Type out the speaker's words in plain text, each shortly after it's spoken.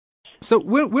So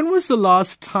when was the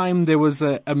last time there was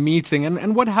a meeting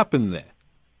and what happened there?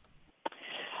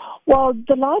 Well,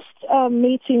 the last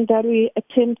meeting that we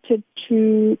attempted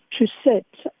to set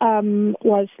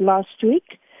was last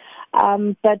week.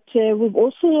 But we've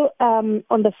also, on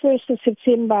the 1st of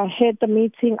September, had the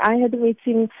meeting. I had a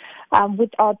meeting with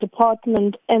our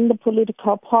department and the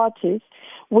political parties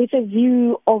with a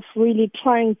view of really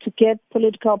trying to get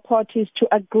political parties to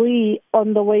agree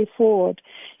on the way forward,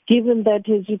 given that,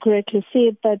 as you correctly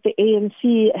said, that the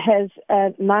ANC has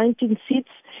 19 seats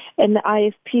and the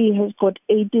IFP has got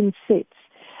 18 seats.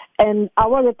 And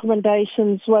our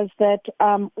recommendations was that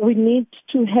we need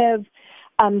to have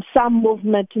some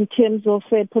movement in terms of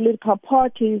political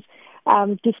parties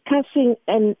discussing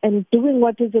and doing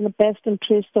what is in the best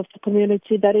interest of the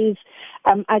community, that is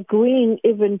agreeing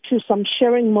even to some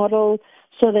sharing model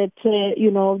so that,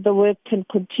 the work can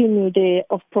continue there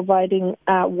of providing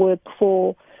work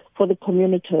for the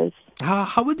communities.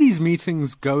 How are these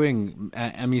meetings going,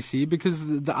 MEC? Because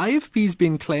the IFP's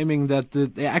been claiming that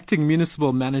the acting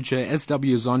municipal manager,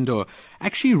 SW Zondo,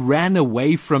 actually ran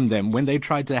away from them when they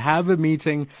tried to have a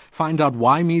meeting, find out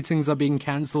why meetings are being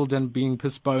cancelled and being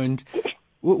postponed.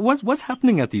 What's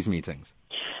happening at these meetings?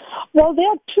 Well, there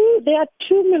are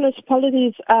two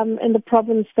municipalities in the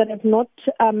province that have not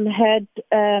had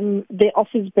their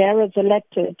office bearers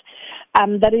elected.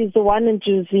 That is the one in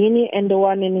Jozini and the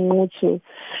one in Ngutu.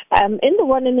 In the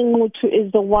one in Ngutu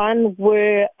is the one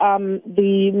where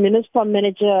the municipal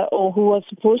manager, or who was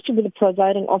supposed to be the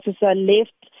presiding officer,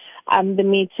 left the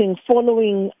meeting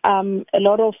following a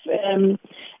lot of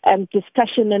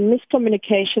discussion and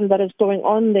miscommunication that is going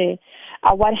on there.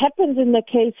 What happens in the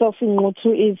case of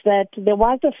Ngutu is that there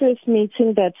was the first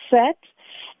meeting that sat,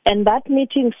 and that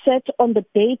meeting sat on the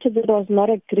date that was not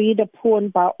agreed upon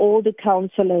by all the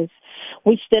councillors,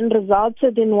 which then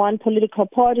resulted in one political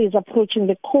party is approaching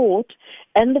the court,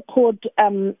 and the court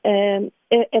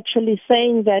actually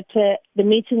saying that the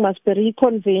meeting must be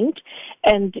reconvened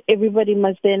and everybody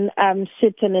must then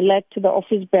sit and elect the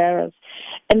office bearers.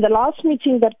 And the last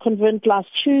meeting that convened last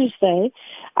Tuesday,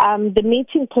 the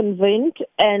meeting convened,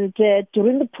 and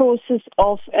during the process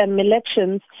of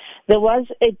elections, there was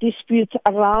a dispute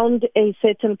around a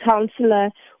certain councillor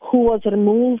who was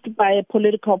removed by a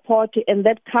political party, and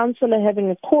that councillor having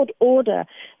a court order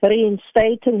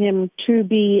reinstating him to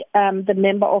be the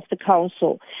member of the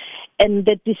council. And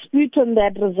the dispute on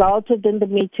that resulted in the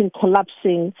meeting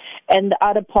collapsing and the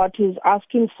other parties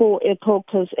asking for a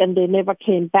caucus, and they never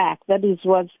came back. That is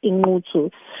what's in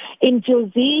Ngutu. In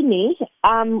Jozini,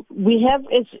 we have,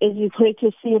 as you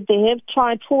correctly said, they have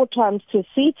tried 4 times to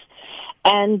sit.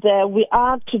 And we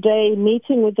are today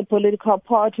meeting with the political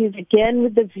parties, again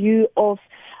with the view of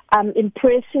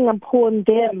impressing upon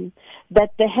them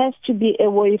that there has to be a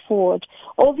way forward.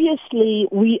 Obviously,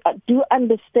 we do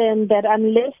understand that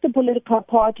unless the political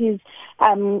parties,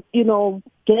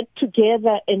 get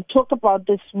together and talk about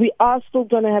this, we are still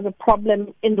going to have a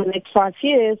problem in the next 5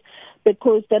 years,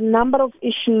 because the number of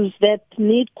issues that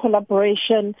need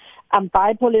collaboration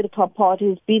by political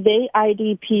parties, be they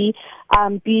IDP,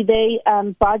 be they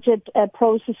budget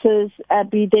processes,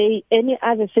 be they any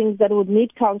other things that would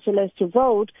need councillors to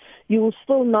vote, you will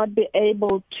still not be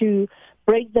able to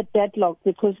break the deadlock,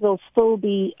 because there'll still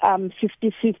be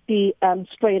 50-50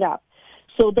 straight up.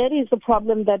 So that is the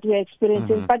problem that we're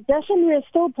experiencing. But definitely we're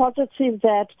still positive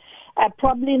that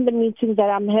probably in the meeting that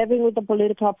I'm having with the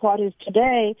political parties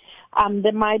today,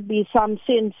 there might be some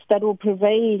sense that will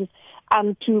prevail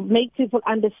to make people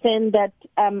understand that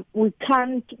we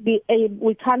can't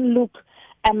look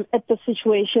at the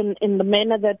situation in the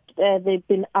manner that they've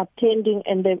been attending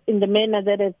and in the manner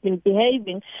that they've been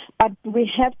behaving, but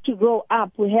we have to grow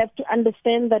up. We have to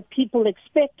understand that people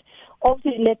expect of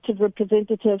the elected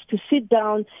representatives to sit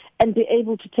down and be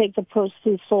able to take the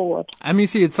process forward.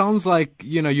 MEC, it sounds like,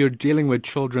 you're dealing with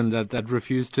children that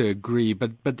refuse to agree,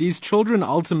 but these children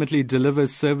ultimately deliver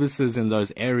services in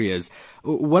those areas.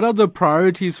 What are the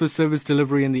priorities for service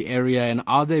delivery in the area, and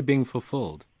are they being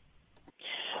fulfilled?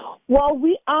 Well,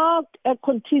 we are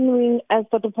continuing as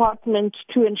the department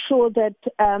to ensure that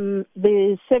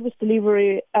the service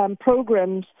delivery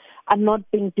programs are not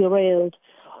being derailed.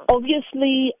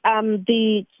 Obviously,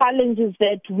 the challenge is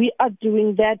that we are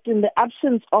doing that in the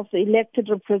absence of the elected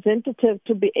representative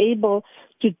to be able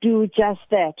to do just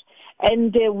that.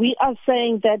 And we are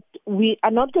saying that we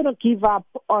are not going to give up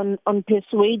on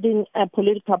persuading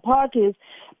political parties,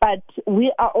 but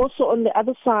we are also on the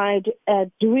other side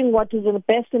doing what is in the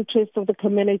best interest of the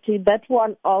community, that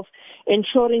one of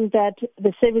ensuring that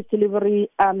the service delivery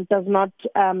does not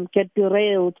get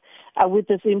derailed with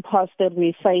this impasse that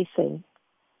we're facing.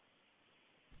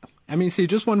 MEC,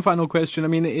 just one final question. I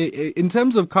mean, in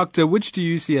terms of COCTA, which do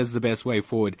you see as the best way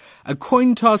forward? A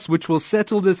coin toss, which will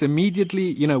settle this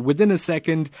immediately, within a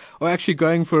second, or actually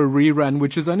going for a rerun,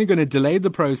 which is only going to delay the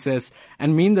process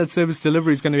and mean that service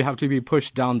delivery is going to have to be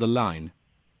pushed down the line?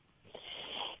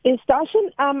 Yes,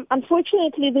 Darshan,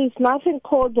 unfortunately, there's nothing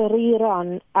called the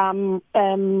rerun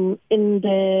in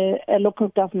the local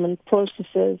government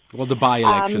processes. Well, the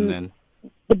by-election then.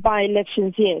 The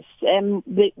by-elections, yes.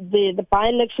 The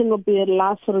by-election will be a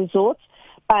last resort,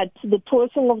 but the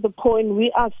tossing of the coin,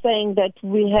 we are saying that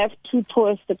we have to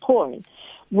toss the coin.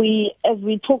 As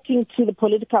we're talking to the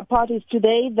political parties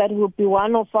today, that will be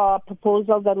one of our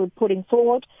proposals that we're putting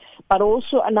forward. But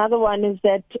also another one is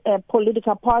that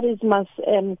political parties must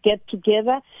get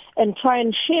together and try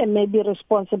and share maybe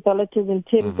responsibilities in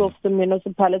terms of the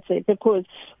municipality, because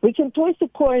we can toss the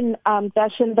coin,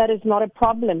 Darshan, that is not a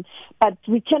problem. But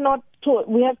we cannot.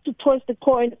 We have to toss the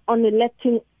coin on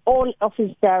electing all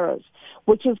office bearers,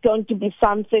 which is going to be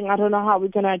something I don't know how we're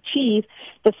going to achieve.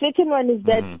 The second one is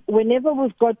that whenever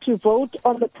we've got to vote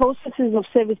on the processes of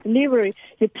service delivery,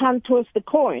 you can't toss the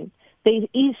coin. There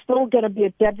is still going to be a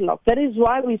deadlock. That is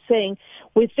why we're saying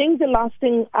we think the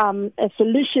lasting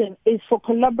solution is for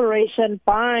collaboration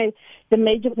by the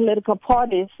major political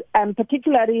parties, and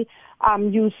particularly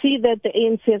you see that the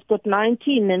ANC has got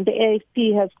 19 and the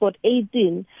AFP has got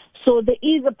 18. So there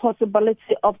is a possibility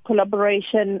of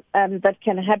collaboration that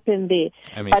can happen there.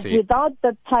 But without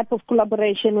that type of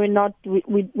collaboration,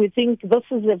 we think this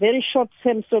is a very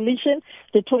short-term solution,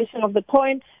 the tossing of the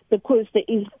coin, because there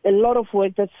is a lot of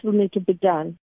work that still needs to be done.